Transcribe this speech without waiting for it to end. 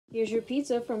Here's your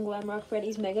pizza from Glamrock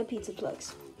Freddy's Mega Pizza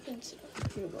Plex. Thank you.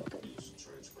 You're welcome.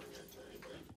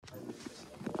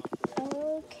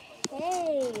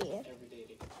 Okay.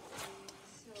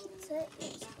 Pizza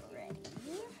is ready.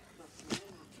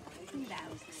 That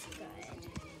looks good.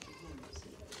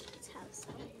 Let's have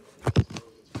some.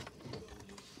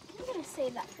 I'm gonna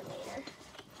save that for later.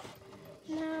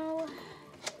 Now,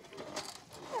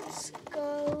 let's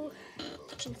go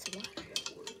drink some water.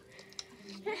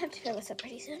 I'm gonna have to fill this up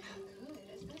pretty soon.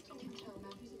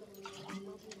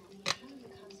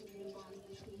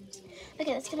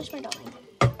 Okay, let's finish my drawing.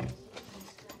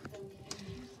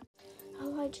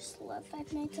 Oh, I just love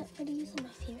Five Nights at Freddy's. My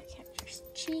favorite characters,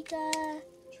 Chica.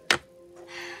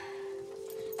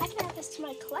 I can add this to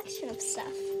my collection of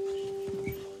stuff.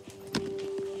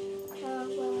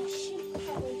 Well, I should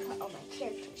probably put all my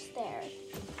characters there.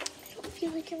 I don't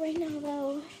feel like it right now,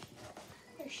 though.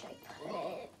 Where should I put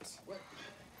it?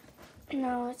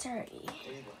 No, it's already,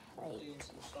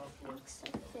 so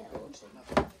filled.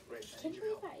 Can you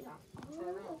believe I got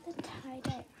all of the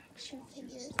tie-dye action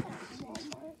figures at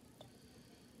Walmart?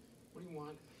 What do you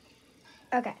want?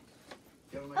 Okay.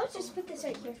 I'll just put this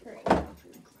right here for right now.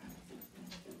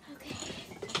 Okay.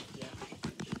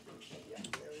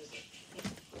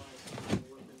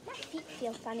 My feet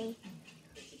feel funny.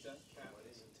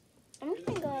 I'm just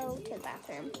gonna go to the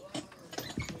bathroom.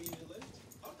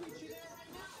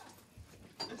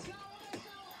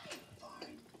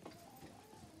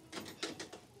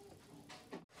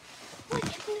 Oh, I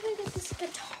can't believe I got this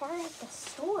guitar at the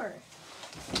store.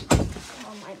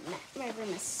 Oh, my room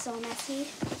is so messy.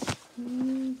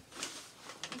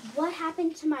 What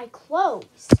happened to my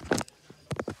clothes?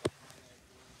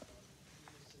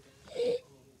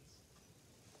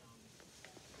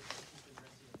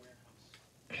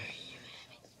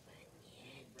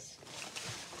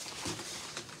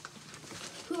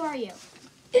 Who are you?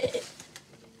 I don't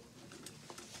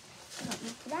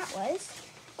know who that was.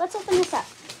 Let's open this up.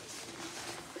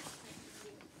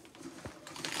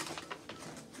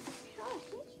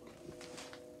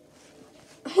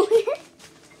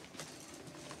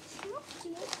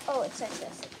 Oh, it's like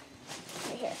this.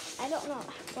 Right here. I don't know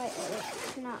why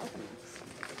I cannot open this.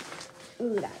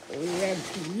 Ooh, that red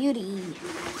beauty.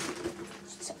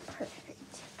 So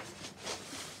perfect.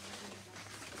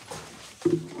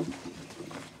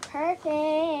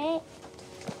 Perfect.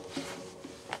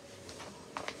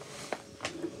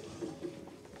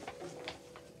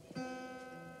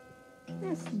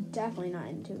 That's definitely not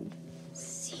in tune.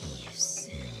 See you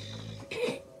soon.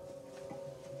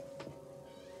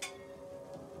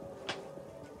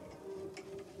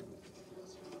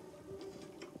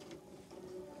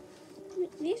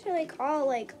 These are all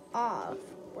off.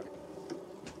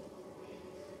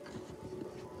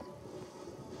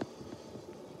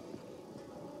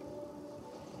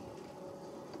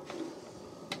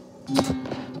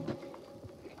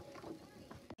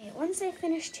 Okay, once I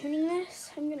finish tuning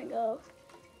this, I'm gonna go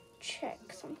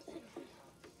check something.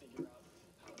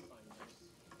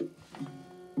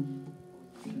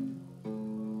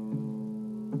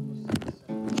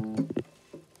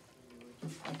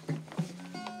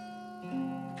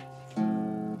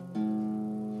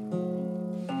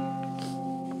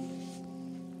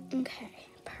 Okay,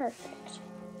 perfect.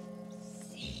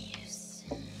 See you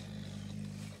soon.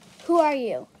 Who are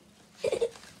you?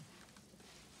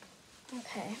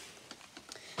 Okay.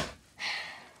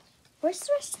 Where's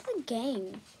the rest of the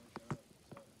gang?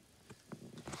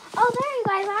 Oh, there you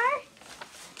guys are.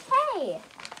 Hey.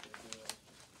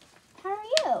 How are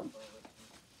you?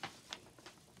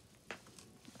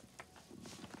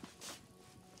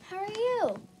 How are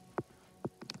you?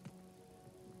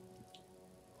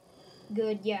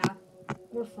 Good, yeah.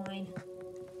 We're fine.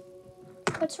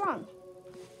 What's wrong?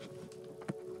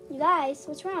 You guys,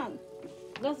 what's wrong?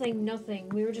 Nothing.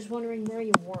 We were just wondering where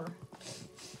you were.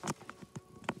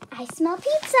 I smell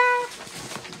pizza.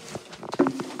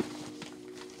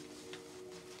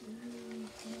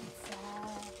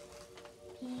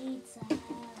 Pizza.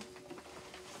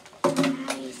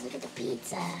 Guys, look at the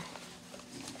pizza.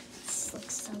 This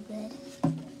looks so good.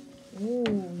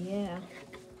 Ooh, yeah.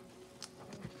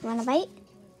 You want a bite?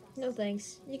 No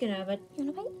thanks. You can have it. You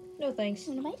want a bite? No thanks.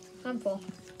 You want a bite? I'm full.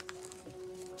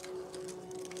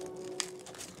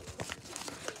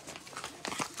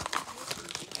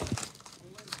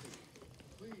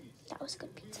 That was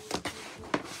good pizza.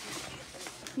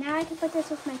 Now I can put this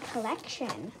with my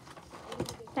collection.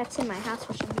 That's in my house,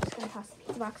 which I'm just going to toss the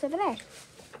pizza box over there.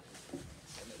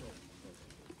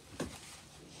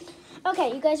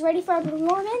 Okay, you guys ready for our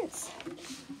performance?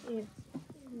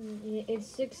 It's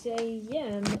 6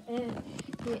 a.m. and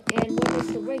when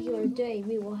it's the regular day,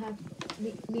 we will have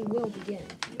we will begin.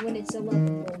 When it's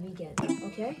 11, we'll begin.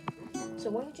 Okay? So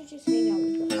why don't you just hang out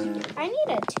with us? I need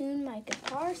to tune my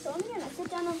guitar, so I'm gonna sit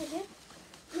down over here.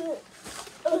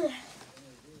 Ugh.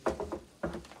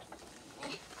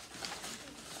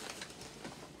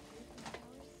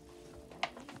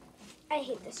 I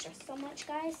hate this dress so much,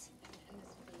 guys.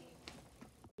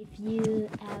 A few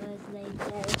hours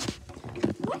later.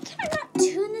 Why can I not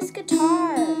tune this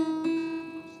guitar?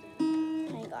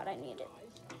 My God, I need it.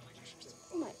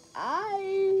 Oh my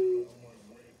eye.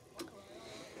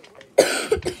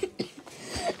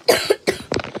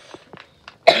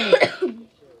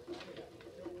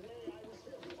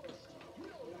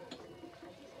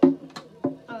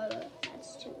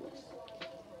 That's too loose.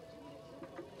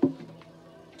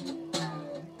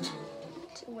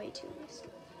 Way too loose.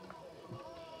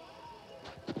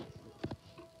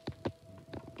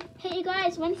 Hey you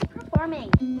guys, when's he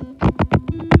performing?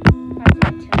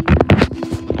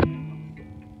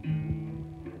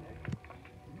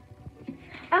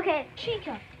 Okay,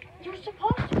 Chica, you're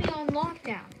supposed to be on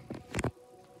lockdown.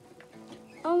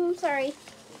 oh, I'm sorry.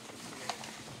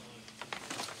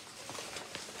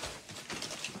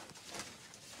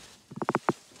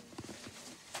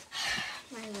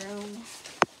 My room.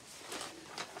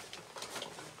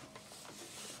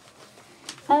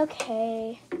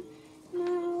 Okay.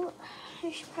 Now,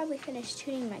 I should probably finish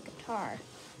tuning my guitar.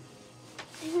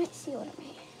 I might see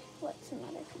what some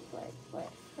other people are, what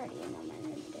Freddie and Mom are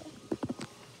going to do.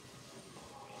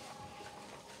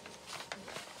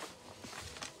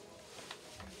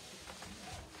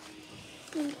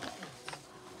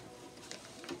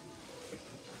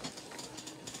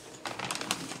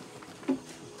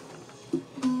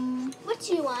 What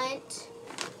do you want?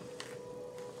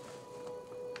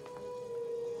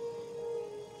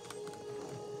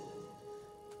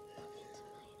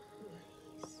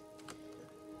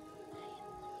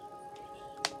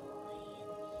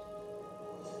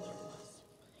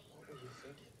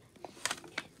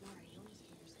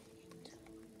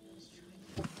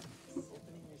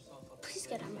 Please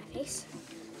get out of my face.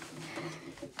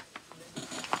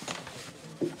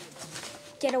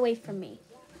 Get away from me.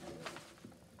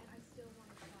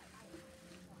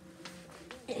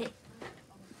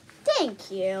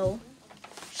 Thank you.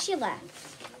 She left.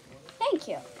 Thank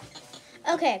you.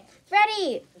 Okay,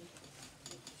 Freddie.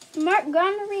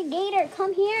 Montgomery Gator,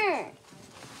 come here.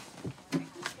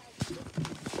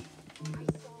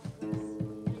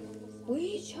 We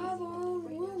each have our own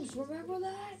rooms, remember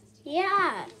that?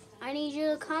 Yeah, I need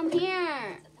you to come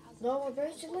here. No, we're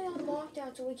basically on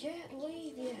lockdown, so we can't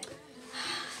leave yet.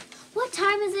 What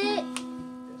time is it?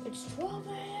 It's 12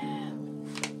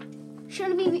 a.m.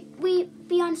 Shouldn't we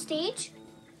be on stage?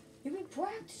 You've been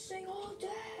practicing all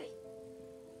day.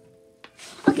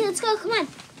 Okay, let's go. Come on.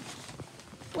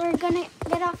 We're gonna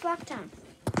get off lockdown.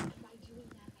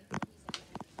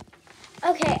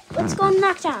 Okay, let's go on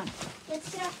lockdown. Let's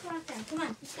get off lockdown. Come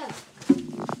on, let's go.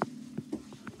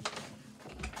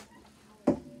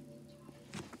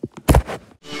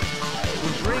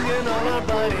 Bringing all our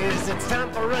buddies, it's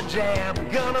time for a jam.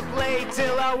 Gonna play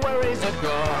till our worries are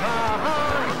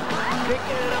gone.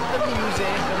 Picking up the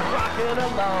music and rocking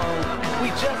along. We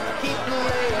just keep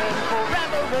playing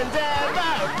forever and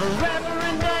ever, forever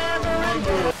and ever and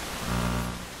ever.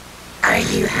 Are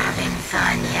you having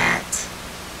fun yet?